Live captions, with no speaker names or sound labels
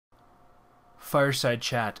Fireside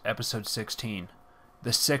Chat, Episode 16,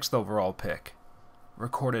 the 6th overall pick,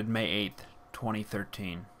 recorded May 8th,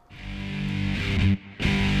 2013.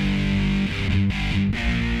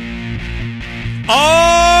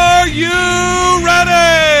 Are you ready?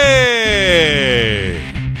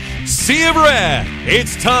 Sea of Red,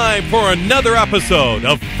 it's time for another episode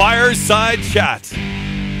of Fireside Chat,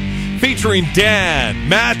 featuring Dan,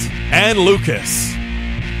 Matt, and Lucas.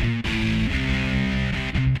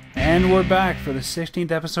 And we're back for the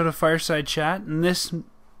 16th episode of Fireside Chat, and this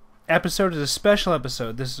episode is a special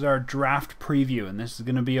episode. This is our draft preview, and this is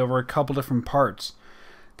going to be over a couple different parts.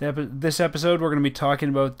 This episode, we're going to be talking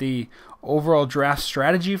about the overall draft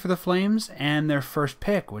strategy for the Flames and their first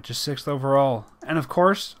pick, which is 6th overall. And of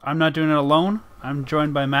course, I'm not doing it alone. I'm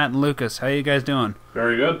joined by Matt and Lucas. How you guys doing?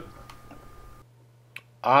 Very good.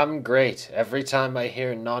 I'm great. Every time I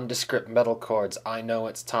hear nondescript metal chords, I know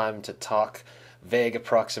it's time to talk vague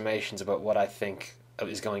approximations about what I think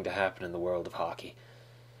is going to happen in the world of hockey.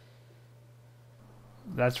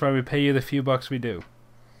 That's why we pay you the few bucks we do.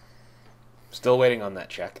 Still waiting on that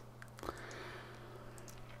check.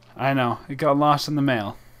 I know. It got lost in the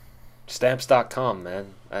mail. Stamps.com,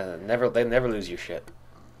 man. They never lose your shit.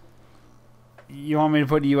 You want me to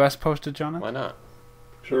put US postage on it? Why not?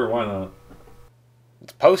 Sure, why not?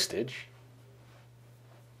 It's postage.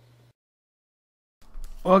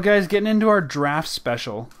 Well, guys, getting into our draft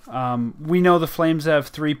special, we know the Flames have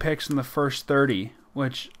 3 picks in the first 30,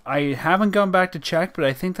 which I haven't gone back to check, but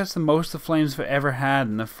I think that's the most the Flames have ever had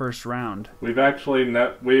in the first round. We've actually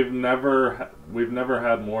we've never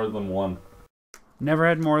had more than one. Never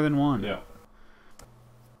had more than one. Yeah.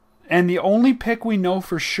 And the only pick we know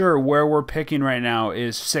for sure where we're picking right now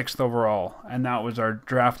is 6th overall, and that was our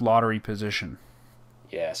draft lottery position.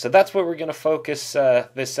 Yeah, so that's what we're going to focus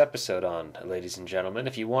this episode on, ladies and gentlemen.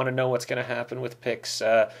 If you want to know what's going to happen with picks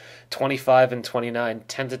 25 and 29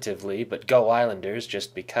 tentatively, but go Islanders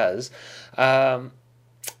just because,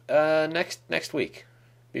 next week.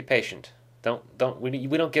 Be patient.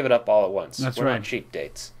 We don't give it up all at once. That's We're right. not cheap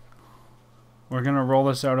dates. We're going to roll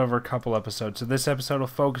this out over a couple episodes. So this episode will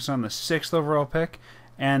focus on the 6th overall pick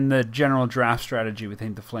and the general draft strategy we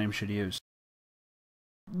think the Flames should use.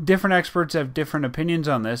 Different experts have different opinions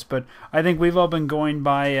on this, but I think we've all been going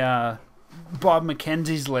by Bob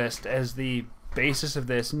McKenzie's list as the basis of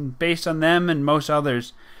this. And based on them and most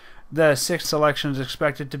others, the 6th selection is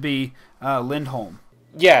expected to be Lindholm.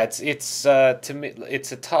 Yeah, it's to me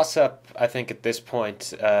it's a toss-up. I think at this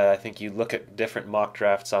point, I think you look at different mock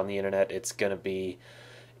drafts on the internet. It's going to be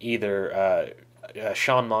either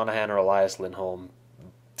Sean Monahan or Elias Lindholm,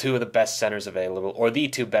 two of the best centers available, or the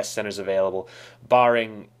two best centers available,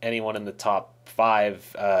 barring anyone in the top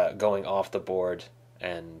 5 going off the board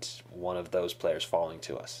and one of those players falling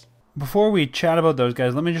to us. Before we chat about those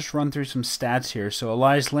guys, let me just run through some stats here. So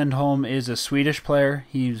Elias Lindholm is a Swedish player.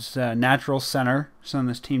 He's a natural center, something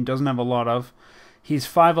this team doesn't have a lot of. He's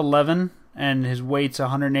 5'11", and his weight's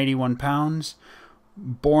 181 pounds.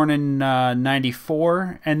 Born in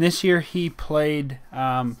 94, and this year he played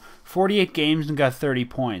 48 games and got 30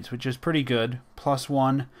 points, which is pretty good,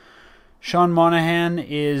 +1. Sean Monahan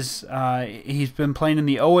is he's been playing in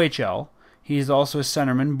the OHL. He's also a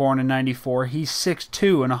centerman, born in 94. He's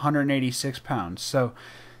 6'2" and 186 pounds, so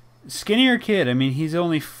skinnier kid. I mean, he's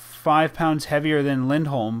only 5 pounds heavier than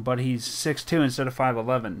Lindholm, but he's 6'2" instead of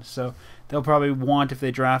 5'11", so they'll probably want, if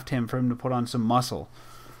they draft him, for him to put on some muscle.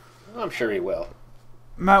 I'm sure he will.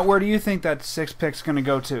 Matt, where do you think that 6th pick's going to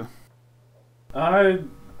go to?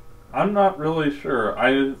 I'm not really sure.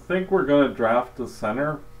 I think we're going to draft a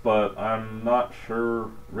center, but I'm not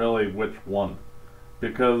sure really which one,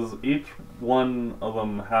 because each one of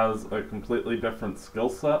them has a completely different skill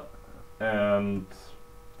set, and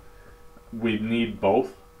we need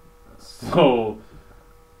both. So,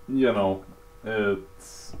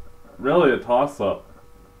 it's really a toss-up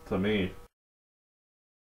to me.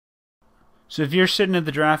 So if you're sitting at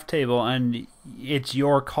the draft table and it's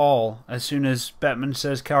your call, as soon as Bettman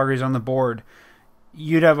says Calgary's on the board,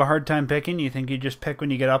 you'd have a hard time picking? You think you'd just pick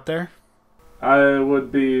when you get up there? I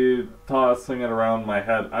would be tossing it around my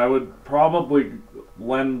head. I would probably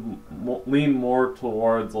lean more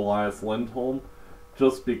towards Elias Lindholm,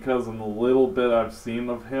 just because in the little bit I've seen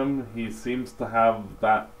of him, he seems to have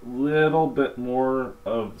that little bit more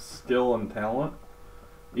of skill and talent.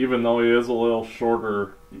 Even though he is a little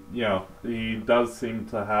shorter, he does seem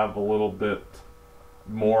to have a little bit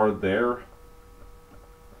more there.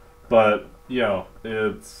 But,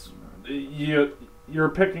 it's... You're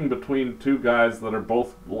picking between two guys that are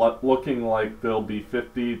both looking like they'll be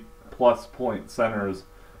 50-plus point centers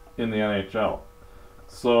in the NHL.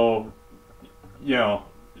 So,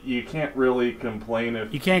 you can't really complain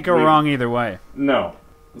if You can't go wrong either way. No,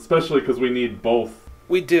 especially because we need both.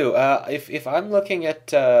 We do. If I'm looking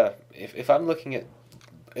at if I'm looking at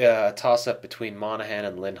a toss up between Monahan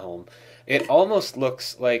and Lindholm, it almost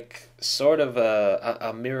looks like sort of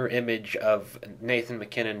a mirror image of Nathan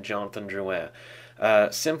MacKinnon, Jonathan Drouin.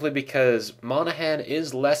 Simply because Monahan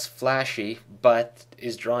is less flashy, but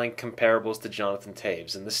is drawing comparables to Jonathan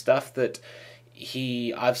Toews, and the stuff that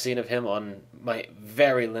I've seen of him on my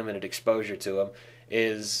very limited exposure to him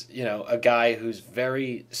is, a guy who's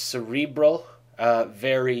very cerebral,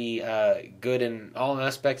 very good in all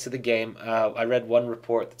aspects of the game. I read one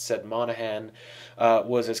report that said Monahan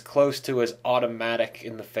was as close to as automatic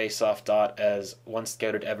in the face-off dot as one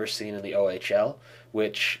scout had ever seen in the OHL,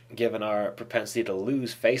 which, given our propensity to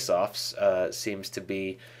lose face-offs, seems to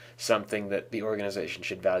be something that the organization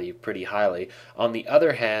should value pretty highly. On the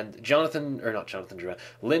other hand,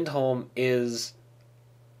 Lindholm is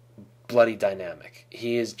bloody dynamic.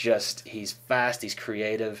 He's fast, he's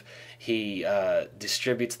creative, he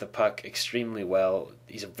distributes the puck extremely well.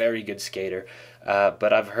 He's a very good skater.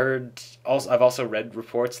 But I've also read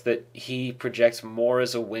reports that he projects more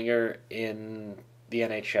as a winger in the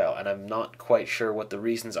NHL, and I'm not quite sure what the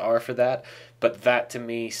reasons are for that, but that to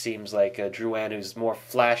me seems like a Drouin who's more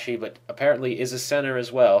flashy, but apparently is a center as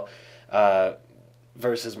well,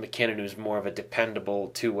 versus MacKinnon, who's more of a dependable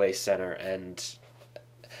two-way center, and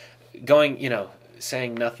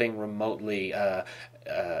saying nothing remotely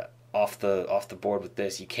off the board with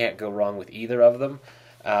this. You can't go wrong with either of them.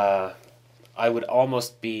 I would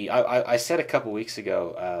almost be. I said a couple weeks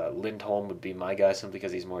ago Lindholm would be my guy simply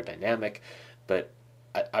because he's more dynamic, but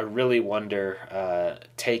I really wonder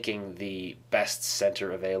taking the best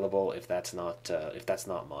center available if that's not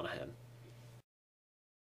Monahan.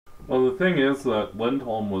 Well, the thing is that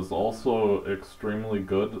Lindholm was also extremely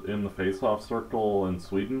good in the face-off circle in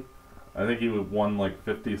Sweden. I think he won like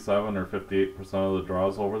 57 or 58% of the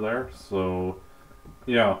draws over there. So,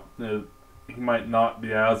 yeah, he might not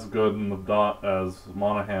be as good in the dot as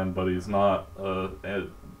Monahan, but he's not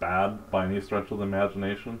bad by any stretch of the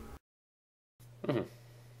imagination. Mm-hmm.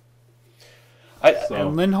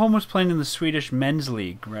 And Lindholm was playing in the Swedish men's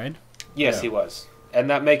league, right? Yes, yeah. He was, and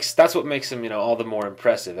that's what makes him, all the more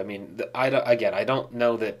impressive. I mean, I don't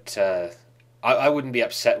know that I wouldn't be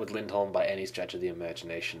upset with Lindholm by any stretch of the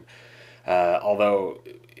imagination. Although,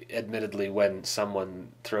 admittedly, when someone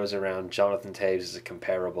throws around Jonathan Toews as a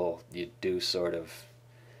comparable, you do sort of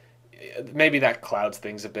maybe that clouds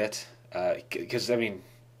things a bit. Because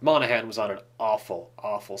Monahan was on an awful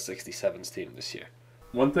 67s team this year.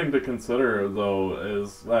 One thing to consider, though,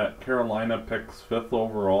 is that Carolina picks 5th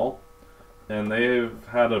overall, and they've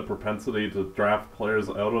had a propensity to draft players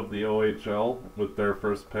out of the OHL with their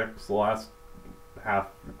first picks the last half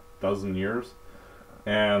dozen years.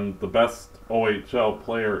 And the best OHL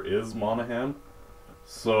player is Monahan,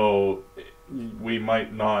 so we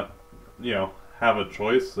might not, have a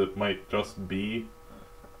choice. It might just be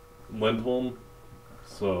Lindholm.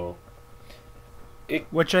 So,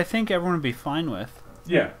 which I think everyone would be fine with.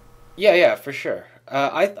 Yeah, for sure.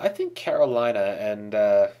 I think Carolina and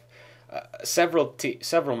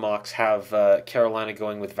several mocks have Carolina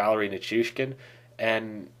going with Valeri Nichushkin,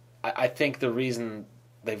 and I think the reason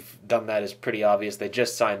they've done that is pretty obvious. They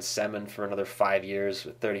just signed Semin for another 5 years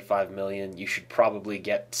with $35 million. You should probably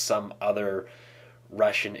get some other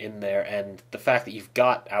Russian in there, and the fact that you've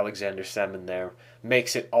got Alexander Semin there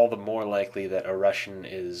makes it all the more likely that a Russian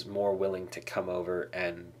is more willing to come over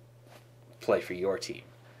and play for your team.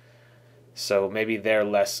 So maybe they're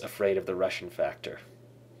less afraid of the Russian factor.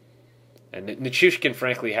 And Nichushkin,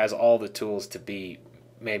 frankly, has all the tools to be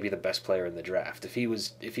maybe the best player in the draft. If he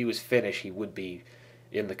was Finnish, he would be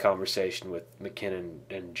in the conversation with MacKinnon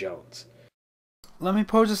and Jones. Let me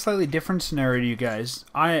pose a slightly different scenario to you guys.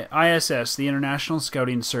 ISS, the International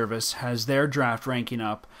Scouting Service, has their draft ranking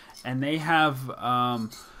up, and they have for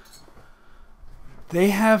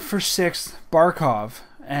 6th Barkov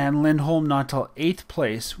and Lindholm not till 8th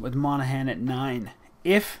place with Monahan at 9.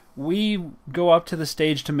 If we go up to the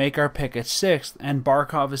stage to make our pick at 6th and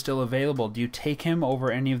Barkov is still available, do you take him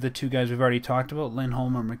over any of the two guys we've already talked about,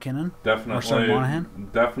 Lindholm or MacKinnon? Definitely. Or Monahan?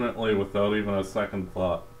 Definitely, without even a second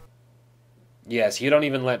thought. Yes, you don't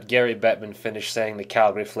even let Gary Bettman finish saying the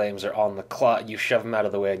Calgary Flames are on the clock. You shove him out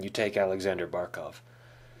of the way and you take Alexander Barkov.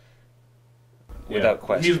 Without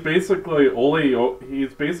question. He's basically Ole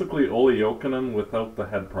Jokinen without the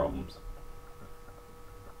head problems.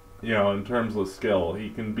 In terms of skill. He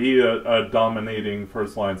can be a dominating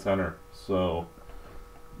first-line center. So,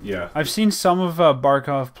 yeah. I've seen some of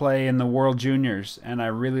Barkov play in the World Juniors, and I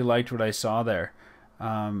really liked what I saw there.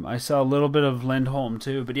 I saw a little bit of Lindholm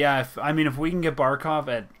too, but yeah, if we can get Barkov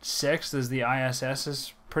at 6th, as the ISS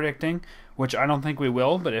is predicting, which I don't think we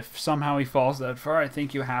will, but if somehow he falls that far, I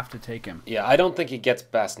think you have to take him. Yeah, I don't think he gets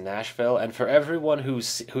past Nashville. And for everyone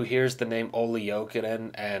who hears the name Olli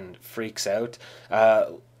Jokinen and freaks out,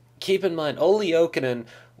 keep in mind Olli Jokinen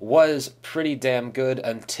was pretty damn good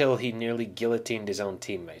until he nearly guillotined his own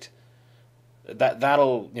teammate.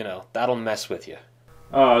 That'll mess with you.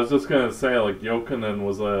 I was just gonna say, like, Jokinen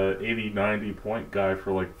was a 80-90 point guy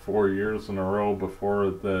for like 4 years in a row before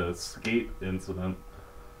the skate incident.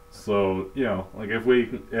 So, like if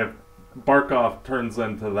Barkov turns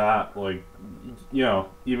into that, like,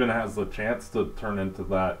 even has the chance to turn into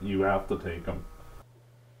that, you have to take him.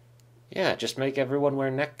 Yeah, just make everyone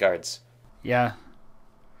wear neck guards. Yeah.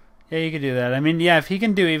 Yeah, you could do that. I mean, yeah, if he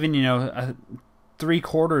can do even,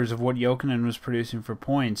 3/4 of what Jokinen was producing for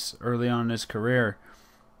points early on in his career,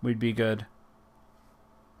 we'd be good.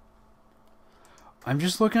 I'm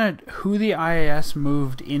just looking at who the IAS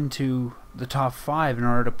moved into the top 5 in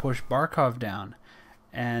order to push Barkov down.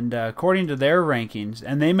 And according to their rankings,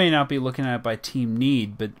 and they may not be looking at it by team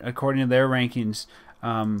need, but according to their rankings,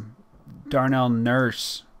 Darnell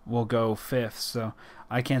Nurse will go 5th. So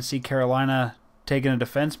I can't see Carolina taking a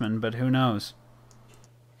defenseman, but who knows?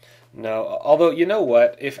 No, although you know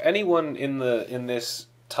what? If anyone in this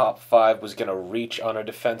top 5 was going to reach on a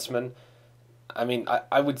defenseman, I mean,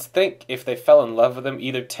 I would think if they fell in love with him,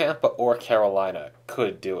 either Tampa or Carolina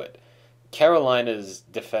could do it. Carolina's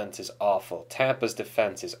defense is awful. Tampa's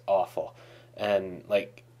defense is awful. And,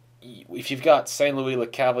 like, if you've got St. Louis,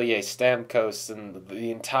 LeCavalier, Stamkos, and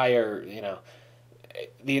the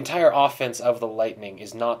entire offense of the Lightning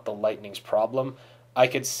is not the Lightning's problem, I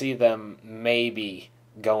could see them maybe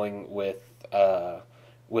going with a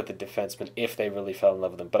defenseman if they really fell in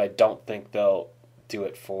love with him. But I don't think they'll do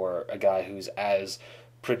it for a guy who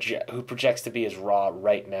projects to be as raw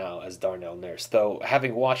right now as Darnell Nurse. Though,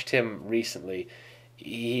 having watched him recently,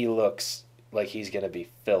 he looks like he's going to be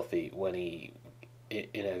filthy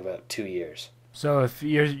in about 2 years. So if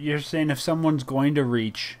you're saying if someone's going to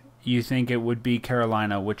reach, you think it would be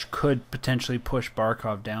Carolina, which could potentially push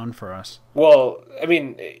Barkov down for us? Well, I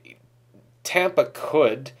mean, Tampa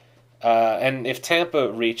could, and if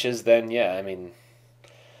Tampa reaches, then yeah, I mean,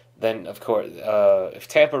 then of course, if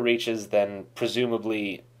Tampa reaches, then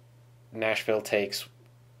presumably Nashville takes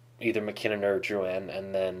either McKinnon or Drouin,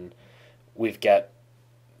 and then we've got,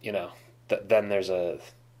 then there's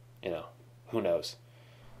who knows.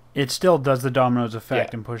 It still does the dominoes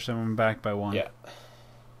effect and push someone back by 1. Yeah.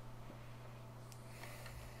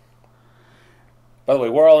 By the way,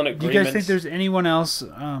 we're all in agreement. Do you guys think there's anyone else?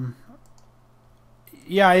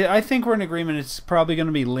 Yeah, I think we're in agreement. It's probably going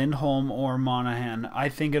to be Lindholm or Monahan. I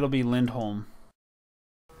think it'll be Lindholm.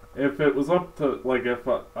 If it was up to, like, if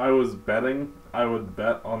I was betting, I would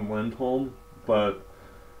bet on Lindholm, but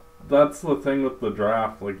that's the thing with the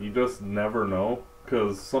draft. Like, you just never know,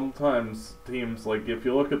 because sometimes teams, like, if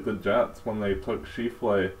you look at the Jets when they took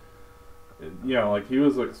Shifley, like, he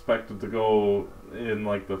was expected to go in,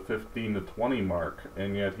 like, the 15 to 20 mark,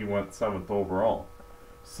 and yet he went 7th overall.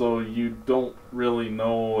 So you don't really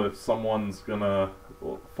know if someone's gonna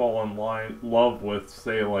fall in love with,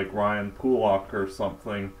 say, like Ryan Pulock or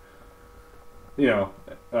something,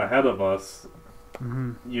 ahead of us.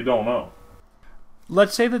 Mm-hmm. You don't know.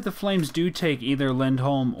 Let's say that the Flames do take either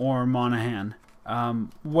Lindholm or Monahan.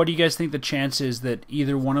 What do you guys think the chance is that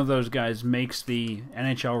either one of those guys makes the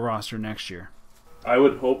NHL roster next year? I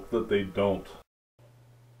would hope that they don't.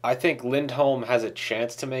 I think Lindholm has a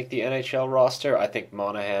chance to make the NHL roster. I think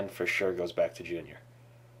Monahan for sure goes back to junior.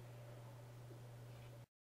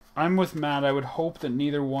 I'm with Matt. I would hope that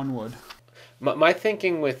neither one would. My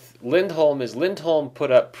thinking with Lindholm is Lindholm put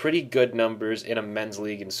up pretty good numbers in a men's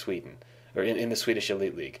league in Sweden, or in the Swedish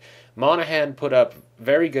Elite League. Monahan put up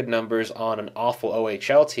very good numbers on an awful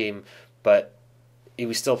OHL team, but he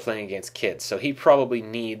was still playing against kids, so he probably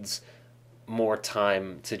needs more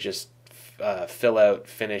time to just fill out,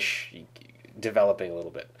 finish developing a little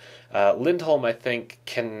bit. Lindholm, I think,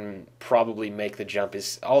 can probably make the jump.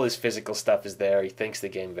 All his physical stuff is there. He thinks the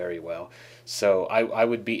game very well. So I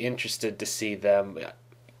would be interested to see them.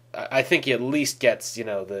 I think he at least gets,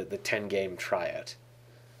 the 10-game tryout.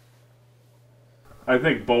 I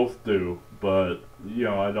think both do, but,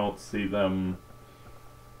 I don't see them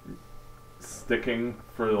sticking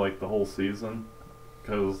for, like, the whole season,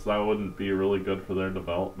 because that wouldn't be really good for their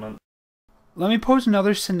development. Let me pose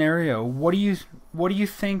another scenario. What do you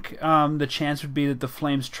think the chance would be that the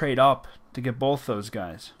Flames trade up to get both those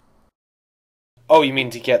guys? Oh, you mean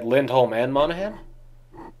to get Lindholm and Monahan?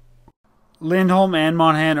 Lindholm and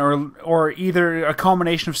Monahan, or either a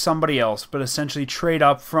combination of somebody else, but essentially trade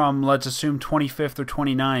up from, let's assume, 25th or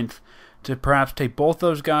 29th to perhaps take both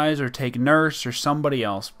those guys or take Nurse or somebody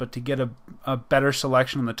else, but to get a better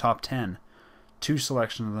selection in the top 10. 2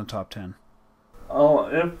 selections in the top 10. Oh,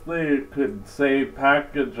 if they could, say,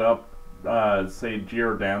 package up, say,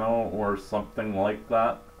 Giordano or something like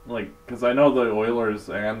that, because I know the Oilers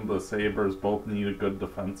and the Sabres both need a good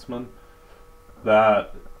defenseman,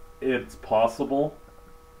 that it's possible.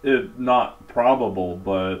 It's not probable,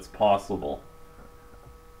 but it's possible.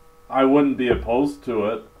 I wouldn't be opposed to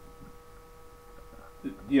it,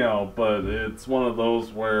 but it's one of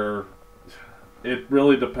those where it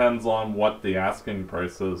really depends on what the asking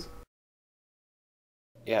price is.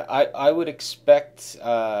 Yeah, I would expect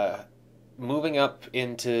moving up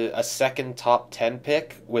into a second top 10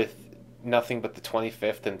 pick with nothing but the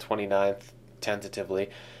 25th and 29th tentatively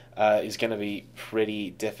is going to be pretty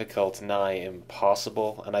difficult, nigh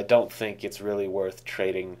impossible, and I don't think it's really worth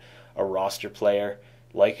trading a roster player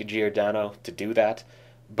like Giordano to do that,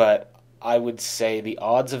 but I would say the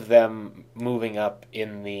odds of them moving up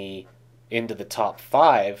into the top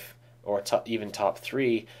 5 or even top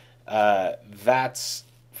 3, that's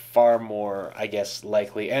far more, I guess,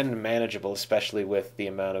 likely and manageable, especially with the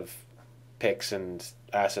amount of picks and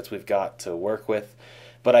assets we've got to work with.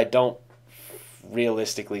 But I don't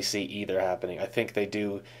realistically see either happening. I think they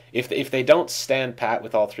do. If they don't stand pat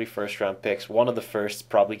with all 3 first-round picks, one of the firsts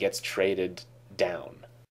probably gets traded down.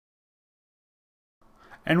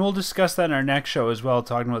 And we'll discuss that in our next show as well,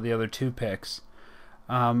 talking about the other 2 picks.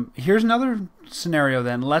 Here's another scenario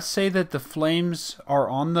then. Let's say that the Flames are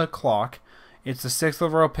on the clock. It's the 6th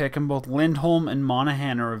overall pick, and both Lindholm and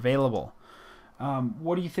Monahan are available.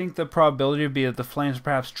 What do you think the probability would be that the Flames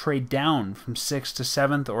perhaps trade down from 6th to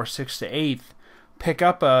 7th or 6th to 8th, pick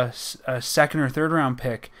up a 2nd or 3rd round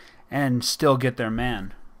pick, and still get their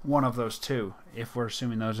man? One of those 2, if we're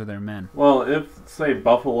assuming those are their men. Well, if, say,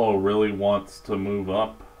 Buffalo really wants to move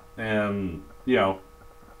up and,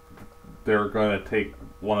 they're going to take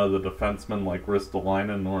one of the defensemen like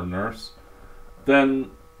Ristolainen or Nurse,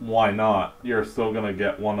 then why not? You're still going to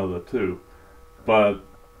get one of the 2. But,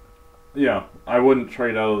 I wouldn't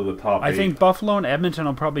trade out of the top 8. I think Buffalo and Edmonton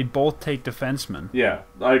will probably both take defensemen. Yeah,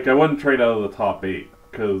 I wouldn't trade out of the top 8,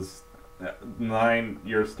 because 9,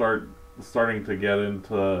 you're starting to get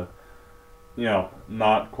into,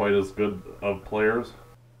 not quite as good of players.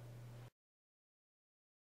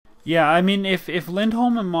 Yeah, I mean, if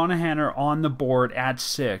Lindholm and Monahan are on the board at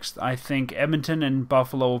 6th, I think Edmonton and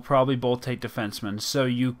Buffalo will probably both take defensemen. So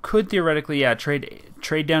you could theoretically,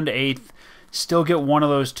 trade down to 8th, still get one of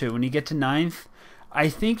those 2. When you get to 9th, I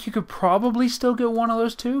think you could probably still get one of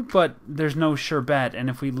those 2, but there's no sure bet. And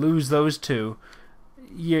if we lose those 2,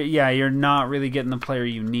 you're not really getting the player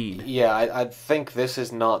you need. Yeah, I think this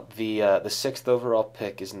is not the 6th overall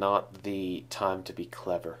pick is not the time to be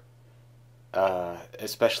clever.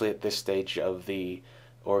 Especially at this stage of the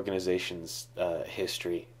organization's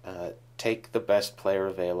history. Take the best player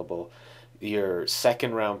available. Your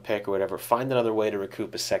 2nd round pick or whatever, find another way to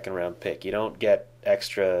recoup a 2nd round pick. You don't get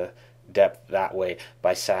extra depth that way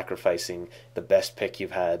by sacrificing the best pick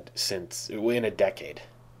you've had in a decade.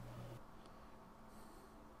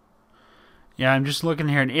 Yeah, I'm just looking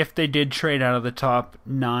here, and if they did trade out of the top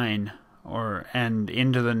 9 and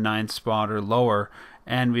into the 9th spot or lower,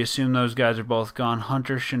 and we assume those guys are both gone,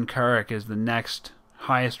 Hunter Shinkaruk is the next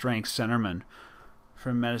highest-ranked centerman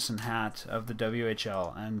from Medicine Hat of the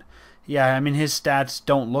WHL. And, yeah, I mean, his stats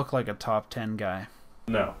don't look like a top 10 guy.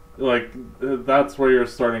 No. That's where you're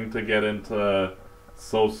starting to get into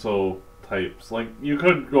so-so types. You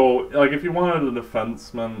could go... if you wanted a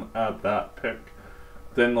defenseman at that pick,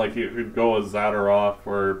 then, you could go a Zadorov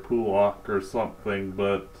or Pulak or something,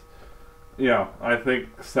 but... I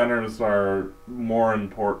think centers are more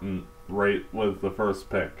important right with the first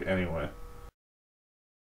pick anyway.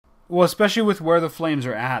 Well, especially with where the Flames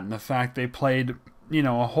are at and the fact they played,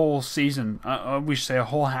 a whole season, we should say a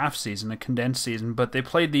whole half season, a condensed season, but they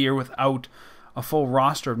played the year without a full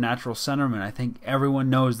roster of natural centermen. I think everyone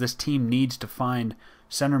knows this team needs to find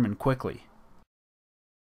centermen quickly.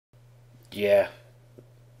 Yeah.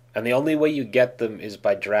 And the only way you get them is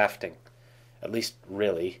by drafting. At least,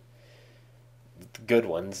 really. Good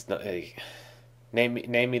ones. Name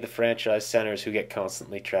me the franchise centers who get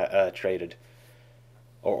constantly traded,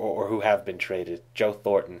 or who have been traded. Joe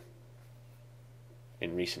Thornton,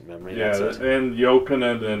 in recent memory. Yeah, and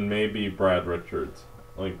Jokinen and maybe Brad Richards.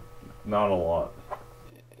 Not a lot.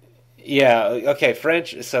 Yeah. Okay.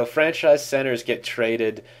 So franchise centers get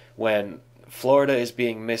traded when Florida is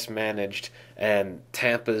being mismanaged, and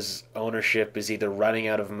Tampa's ownership is either running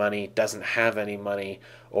out of money, doesn't have any money,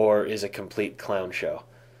 or is a complete clown show.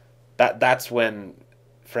 That's when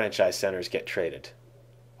franchise centers get traded.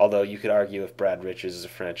 Although you could argue if Brad Richards is a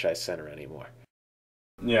franchise center anymore.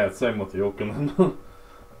 Yeah, same with Jokinen.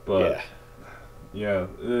 But yeah,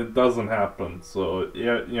 it doesn't happen. So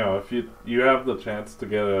yeah, if you have the chance to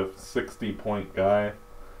get a 60-point guy,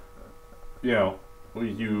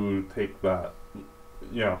 you take that,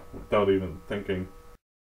 without even thinking.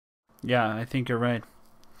 Yeah, I think you're right.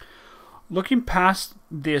 Looking past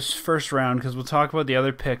this first round, because we'll talk about the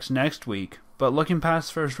other picks next week, but looking past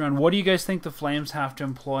the first round, what do you guys think the Flames have to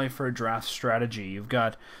employ for a draft strategy? You've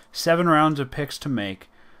got 7 rounds of picks to make.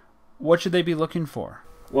 What should they be looking for?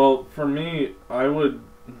 Well, for me, I would,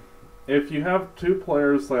 if you have 2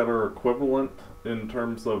 players that are equivalent in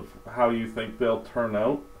terms of how you think they'll turn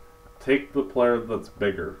out, take the player that's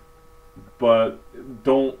bigger. But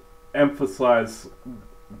don't emphasize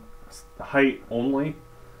height only.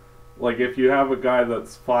 Like, if you have a guy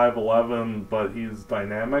that's 5'11", but he's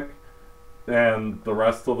dynamic, and the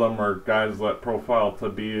rest of them are guys that profile to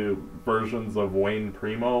be versions of Wayne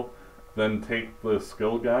Primo, then take the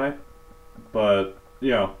skill guy. But,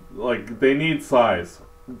 they need size,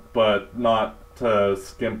 but not to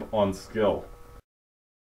skimp on skill.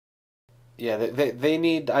 Yeah, they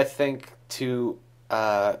need, I think, to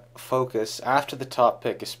focus, after the top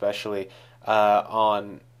pick especially,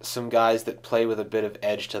 on some guys that play with a bit of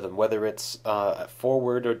edge to them, whether it's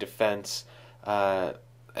forward or defense.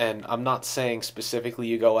 And I'm not saying specifically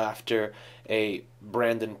you go after a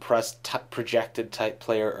Brandon Press projected type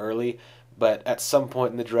player early, but at some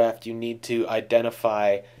point in the draft you need to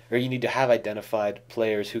have identified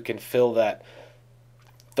players who can fill that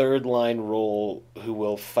third line role, who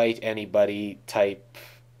will fight anybody type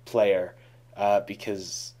player,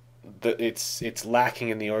 because it's lacking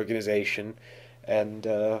in the organization, and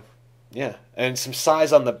and some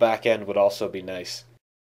size on the back end would also be nice.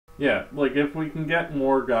 Yeah, if we can get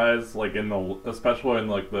more guys especially in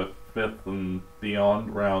the 5th and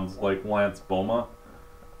beyond rounds, like Lance Boma,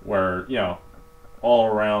 where all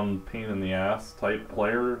around pain in the ass type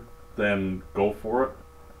player, then go for it.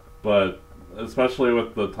 But especially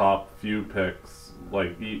with the top few picks,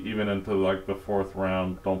 even into the 4th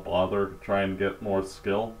round, don't bother. Try and get more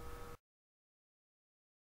skill.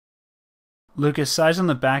 Lucas, size on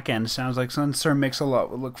the back end sounds like something Sir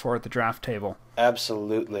Mix-a-Lot would look for at the draft table.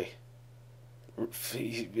 Absolutely.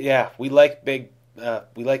 Yeah, we like big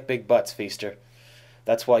butts, Feaster.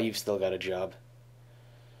 That's why you've still got a job.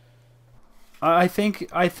 I think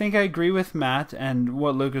I agree with Matt and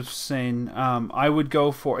what Lucas was saying. I would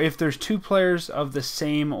go for, if there's 2 players of the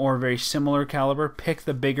same or very similar caliber, pick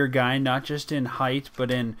the bigger guy, not just in height,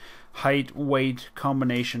 but in height, weight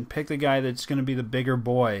combination. Pick the guy that's going to be the bigger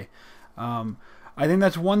boy. I think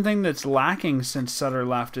that's one thing that's lacking since Sutter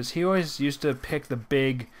left, is he always used to pick the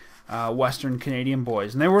big Western Canadian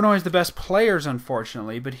boys. And they weren't always the best players,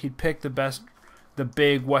 unfortunately, but he'd pick the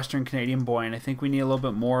big Western Canadian boy, and I think we need a little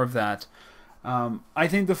bit more of that. I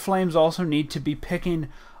think the Flames also need to be picking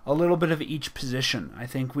a little bit of each position. I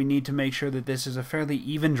think we need to make sure that this is a fairly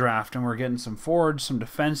even draft, and we're getting some forwards, some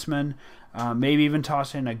defensemen, maybe even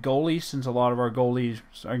toss in a goalie, since a lot of our goalies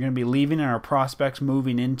are going to be leaving and our prospects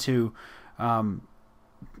moving into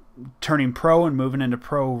turning pro and moving into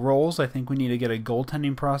pro roles. I think we need to get a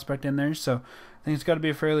goaltending prospect in there. So I think it's got to be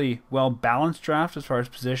a fairly well-balanced draft as far as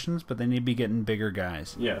positions, but they need to be getting bigger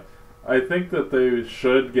guys. Yeah. I think that they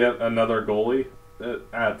should get another goalie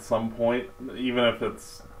at some point, even if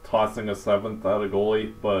it's tossing a 7th at a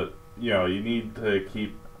goalie. But, you need to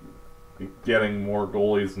keep getting more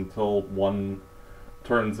goalies until one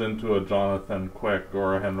turns into a Jonathan Quick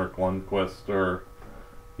or a Henrik Lundqvist or,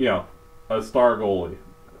 a star goalie.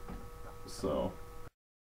 So.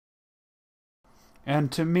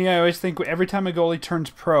 And to me, I always think every time a goalie turns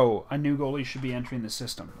pro, a new goalie should be entering the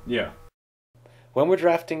system. Yeah. When we're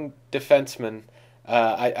drafting defensemen,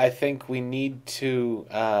 I think we need to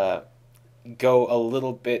go a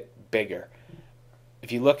little bit bigger.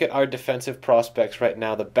 If you look at our defensive prospects right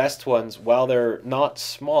now, the best ones, while they're not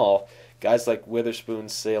small, guys like Witherspoon,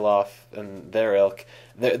 Saloff, and their ilk,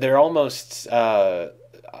 they're almost, I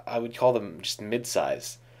would call them just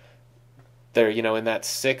mid-size. They're, in that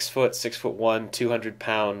 6 foot, 6'1",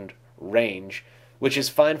 200-pound range, which is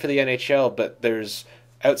fine for the NHL, but there's,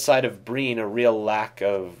 outside of Breen, a real lack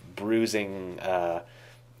of bruising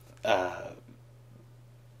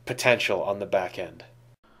potential on the back end.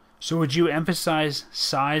 So would you emphasize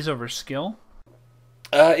size over skill?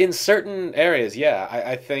 In certain areas, yeah.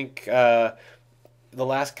 I think the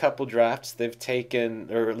last couple drafts they've taken,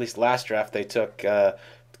 or at least last draft they took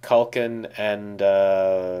Culkin and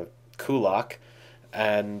Kulak,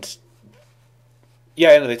 and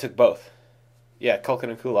yeah, no, they took both. Yeah, Culkin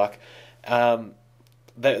and Kulak.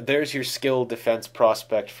 There's your skill defense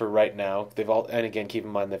prospect for right now. They've all, and again, keep in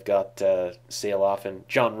mind they've got Saloff and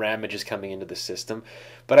John Ramage is coming into the system,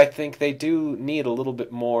 but I think they do need a little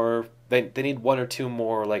bit more. They need one or two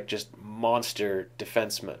more like just monster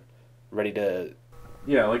defensemen ready to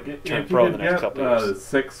like if you pro in could the next get couple years.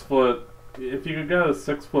 6 foot, if you could get a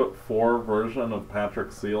 6'4" version of Patrick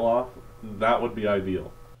Saloff, that would be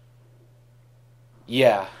ideal.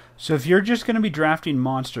 Yeah. So if you're just going to be drafting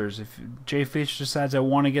monsters, if Jay Fish decides I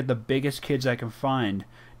want to get the biggest kids I can find,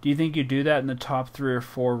 do you think you do that in the top 3 or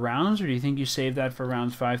 4 rounds, or do you think you save that for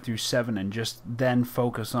rounds 5 through 7 and just then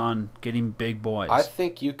focus on getting big boys? I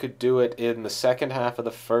think you could do it in the second half of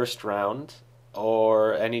the first round,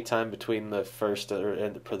 or any time between the first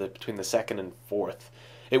between the second and fourth.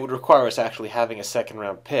 It would require us actually having a second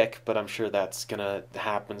round pick, but I'm sure that's gonna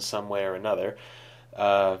happen some way or another.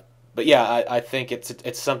 But yeah, I think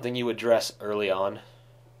it's something you address early on,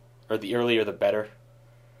 or the earlier the better.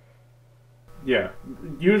 Yeah,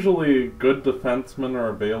 usually good defensemen are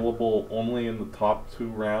available only in the top 2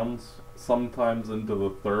 rounds, sometimes into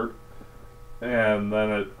the third, and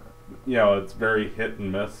then it's very hit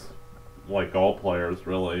and miss, like all players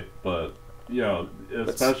really. But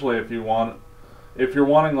especially if you're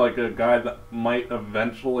wanting like a guy that might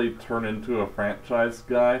eventually turn into a franchise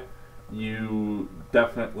guy, you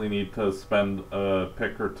definitely need to spend a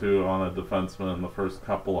pick or 2 on a defenseman in the first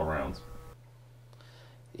couple of rounds.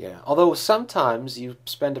 Yeah, although sometimes you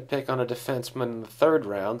spend a pick on a defenseman in the 3rd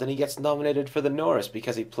round and he gets nominated for the Norris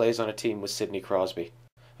because he plays on a team with Sidney Crosby.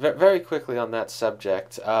 Very quickly on that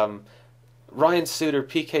subject, Ryan Suter,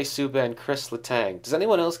 PK Subban, Chris Letang. Does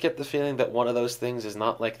anyone else get the feeling that one of those things is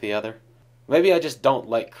not like the other? Maybe I just don't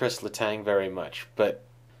like Chris Letang very much, but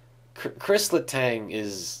Chris Letang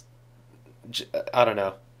is, I don't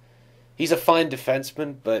know. He's a fine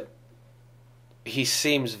defenseman, but he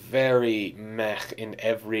seems very meh in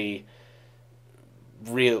every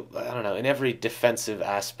in every defensive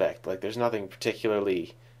aspect. Like, there's nothing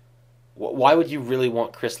particularly... Why would you really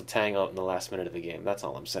want Chris Letang out in the last minute of the game? That's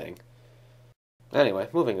all I'm saying. Anyway,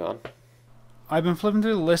 moving on. I've been flipping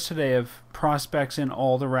through the list today of prospects in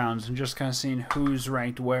all the rounds and just kind of seeing who's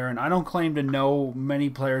ranked where, and I don't claim to know many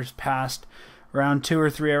players past round 2 or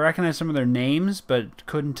 3. I recognize some of their names, but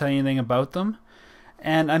couldn't tell you anything about them.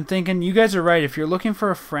 And I'm thinking, you guys are right. If you're looking for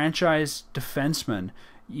a franchise defenseman,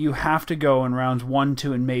 you have to go in rounds 1,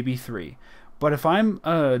 2, and maybe 3. But if I'm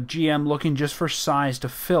a GM looking just for size to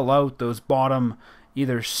fill out those bottom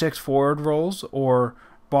either 6 forward roles or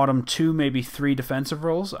bottom 2, maybe 3 defensive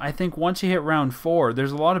roles, I think once you hit round 4,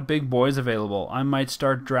 there's a lot of big boys available. I might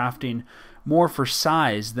start drafting more for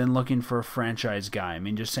size than looking for a franchise guy. I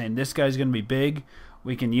mean, just saying, this guy's going to be big,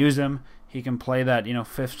 we can use him, he can play that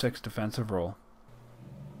 5th, 6th defensive role.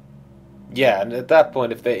 Yeah, and at that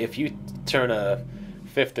point, if you turn a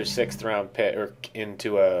 5th or 6th round pick or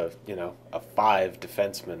into a 5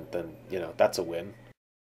 defenseman, then that's a win.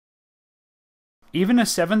 Even a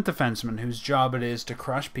 7th defenseman whose job it is to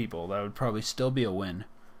crush people, that would probably still be a win.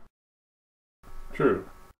 True.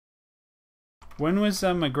 When was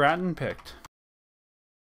McGrattan picked?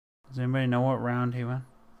 Does anybody know what round he went?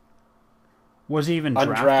 Was he even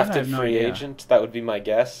drafted? Undrafted free agent, that would be my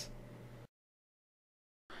guess.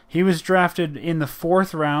 He was drafted in the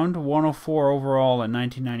 4th round, 104 overall in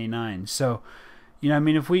 1999. So,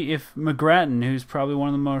 if McGrattan, who's probably one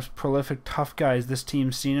of the most prolific tough guys this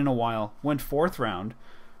team's seen in a while, went 4th round,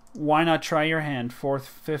 why not try your hand 4th,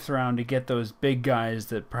 5th round to get those big guys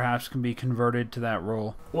that perhaps can be converted to that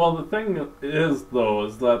role? Well, the thing is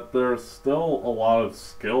that there's still a lot of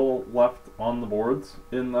skill left on the boards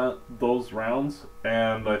in those rounds,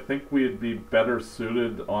 and I think we'd be better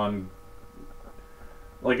suited on...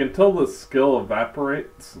 until the skill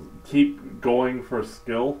evaporates, keep going for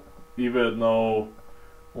skill, even though,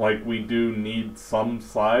 we do need some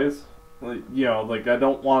size. I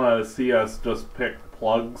don't want to see us just pick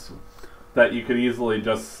plugs that you could easily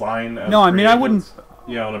just sign as No, I mean, agents. I wouldn't...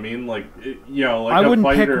 You know what I mean? I wouldn't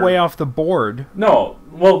pick way off the board. No,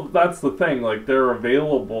 well, that's the thing. They're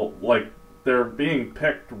available, they're being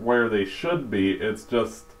picked where they should be. It's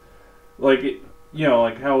just,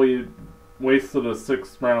 how we... wasted a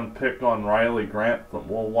 6th round pick on Riley Grantham.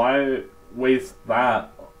 Well, why waste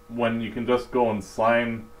that when you can just go and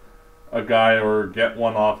sign a guy or get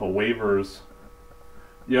one off of waivers?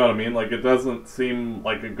 You know what I mean? It doesn't seem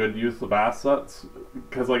like a good use of assets.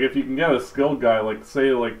 Because, if you can get a skilled guy, say,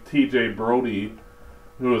 TJ Brody,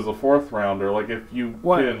 who is a 4th rounder. Like, if you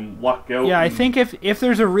can luck out. Yeah, I think if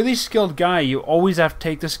there's a really skilled guy, you always have to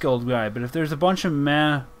take the skilled guy. But if there's a bunch of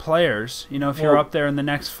meh players, if you're up there and the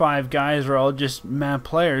next 5 guys are all just meh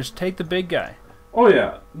players, take the big guy. Oh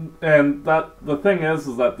yeah, and the thing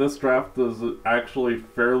is that this draft is actually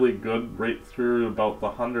fairly good right through about the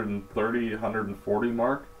 130, 140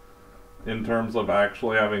 mark in terms of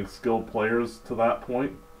actually having skilled players to that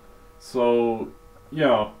point. So,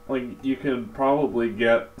 like, you can probably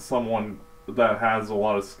get someone that has a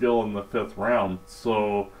lot of skill in the 5th round.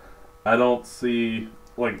 So I don't see,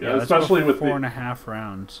 like, especially with 4.5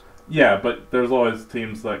 rounds. Yeah, but there's always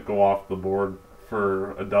teams that go off the board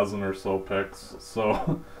for a dozen or so picks.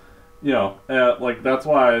 So, like, that's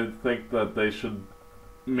why I think that they should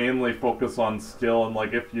mainly focus on skill. And,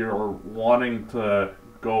 like, if you're wanting to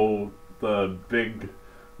go the big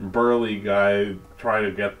burly guy, try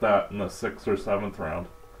to get that in the 6th or 7th round.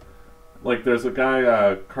 Like, there's a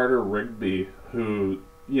guy, Carter Rigby, who,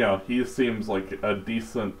 he seems like a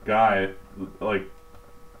decent guy, like,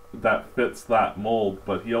 that fits that mold,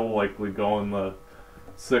 but he'll likely go in the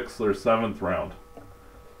 6th or 7th round.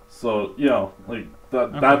 So, like,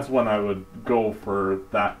 that's when I would go for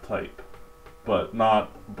that type, but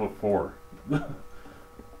not before.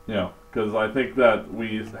 Because I think that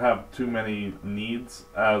we have too many needs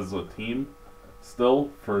as a team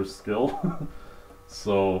still for skill.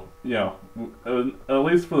 So, at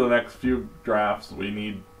least for the next few drafts, we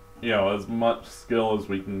need, as much skill as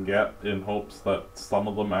we can get in hopes that some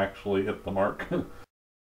of them actually hit the mark.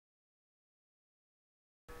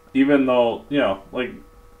 Even though, like,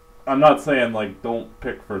 I'm not saying, like, don't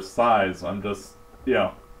pick for size. I'm just,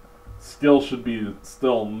 skill should be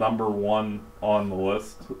still number 1 on the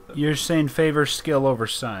list. You're saying favor skill over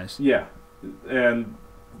size. Yeah. And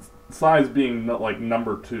size being, like,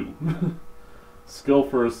 number 2. Skill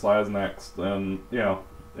first, size next. And,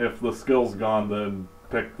 if the skill's gone, then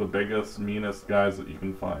pick the biggest, meanest guys that you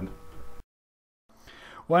can find.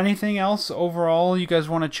 Well, anything else overall you guys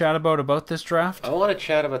want to chat about this draft? I want to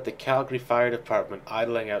chat about the Calgary Fire Department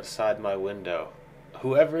idling outside my window.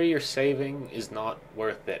 Whoever you're saving is not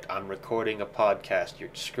worth it. I'm recording a podcast.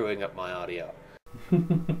 You're screwing up my audio.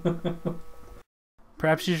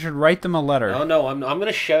 Perhaps you should write them a letter. No, I'm going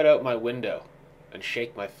to shout out my window and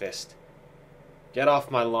shake my fist. Get off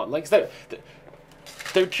my lawn. Like,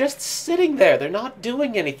 they're just sitting there. They're not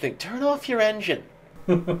doing anything. Turn off your engine.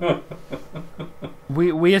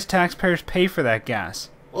 We as taxpayers pay for that gas.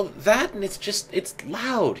 Well, that, and it's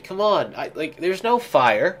loud. Come on. There's no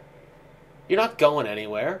fire. You're not going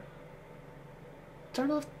anywhere.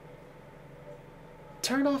 Turn off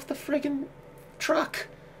the friggin' truck.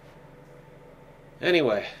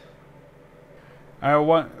 Anyway. All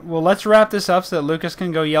right, well, let's wrap this up so that Lucas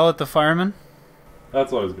can go yell at the firemen.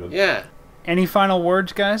 That's always good. Yeah. Any final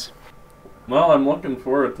words, guys? Well, I'm looking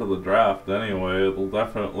forward to the draft anyway. It'll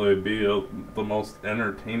definitely be the most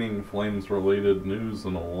entertaining Flames-related news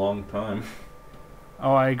in a long time.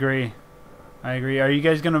 Oh, I agree. Are you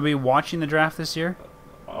guys going to be watching the draft this year?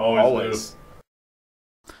 Always.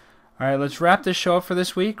 All right, let's wrap this show up for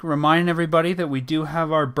this week. Remind everybody that we do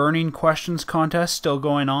have our Burning Questions contest still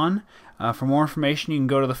going on. For more information, you can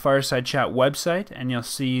go to the Fireside Chat website, and you'll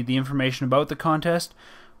see the information about the contest.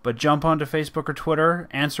 But jump onto Facebook or Twitter,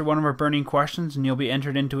 answer one of our burning questions, and you'll be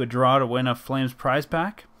entered into a draw to win a Flames prize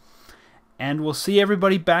pack. And we'll see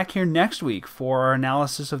everybody back here next week for our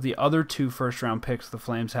analysis of the other 2 first-round picks the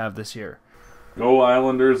Flames have this year. Go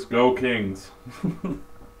Islanders, go Kings.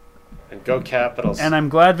 And go Capitals. And I'm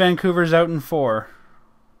glad Vancouver's out in 4.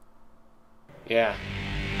 Yeah.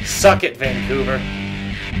 Suck it, Vancouver.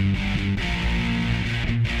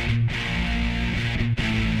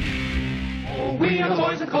 We are the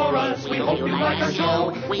boys of chorus. We hope you like our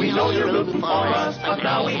show. We know you're rooting for us, but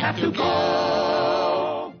now we have to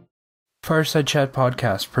go. Fireside Chat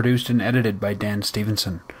Podcast, produced and edited by Dan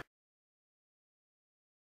Stevenson.